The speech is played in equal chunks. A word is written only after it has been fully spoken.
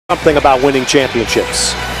Something about winning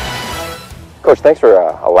championships. Coach, thanks for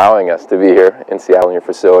allowing us to be here in Seattle in your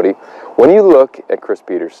facility. When you look at Chris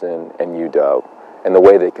Petersen and UW and the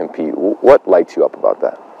way they compete, what lights you up about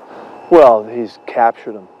that? Well, he's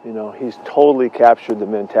captured them. You know, he's totally captured the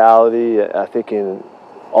mentality. I think in an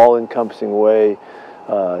all-encompassing way.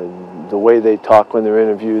 The way they talk when they're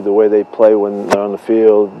interviewed, the way they play when they're on the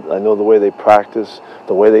field. I know the way they practice,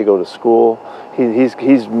 the way they go to school.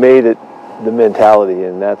 He's made it the mentality,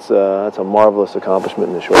 and that's a marvelous accomplishment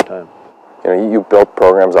in a short time. You know, you built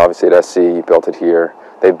programs obviously at SC. You built it here.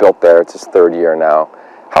 They built there. It's his third year now.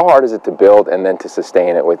 How hard is it to build and then to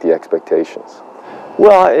sustain it with the expectations?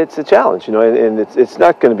 Well, it's a challenge, you know, and it's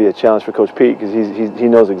not going to be a challenge for Coach Pete because he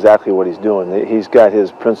knows exactly what he's doing. He's got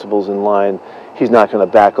his principles in line. He's not going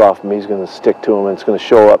to back off them. He's going to stick to them, and it's going to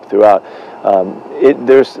show up throughout.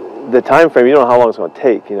 There's the time frame. You don't know how long it's going to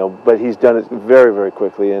take, you know, but he's done it very, very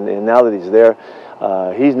quickly. And now that he's there,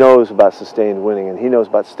 he knows about sustained winning, and he knows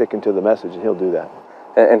about sticking to the message, and he'll do that.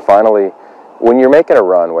 And finally, when you're making a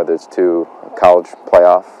run, whether it's to a college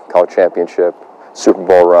playoff, college championship, Super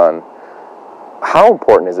Bowl run, how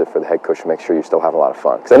important is it for the head coach to make sure you still have a lot of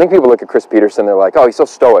fun? Because I think people look at Chris Petersen, they're like, oh, he's so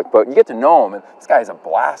stoic, but you get to know him, and this guy is a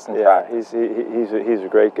blast in practice. He's a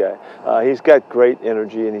great guy. He's got great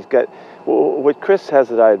energy, and he's got what Chris has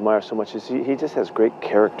that I admire so much is he just has great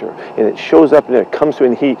character, and it shows up and it comes to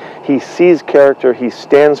him. He sees character, he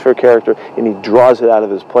stands for character, and he draws it out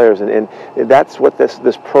of his players, and that's what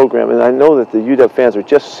this program. And I know that the UW fans are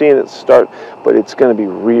just seeing it start, but it's going to be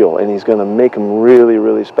real, and he's going to make them really,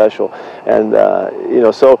 really special. And you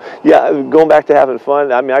know, so yeah, going back to having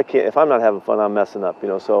fun. I mean, I can't. If I'm not having fun, I'm messing up. You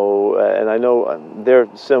know, so and I know they're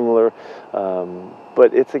similar.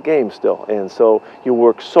 But it's a game still, and so you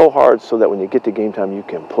work so hard so that when you get to game time, you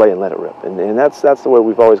can play and let it rip, and that's the way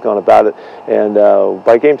we've always gone about it. And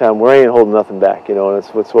by game time, we ain't holding nothing back, you know, and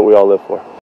it's what we all live for.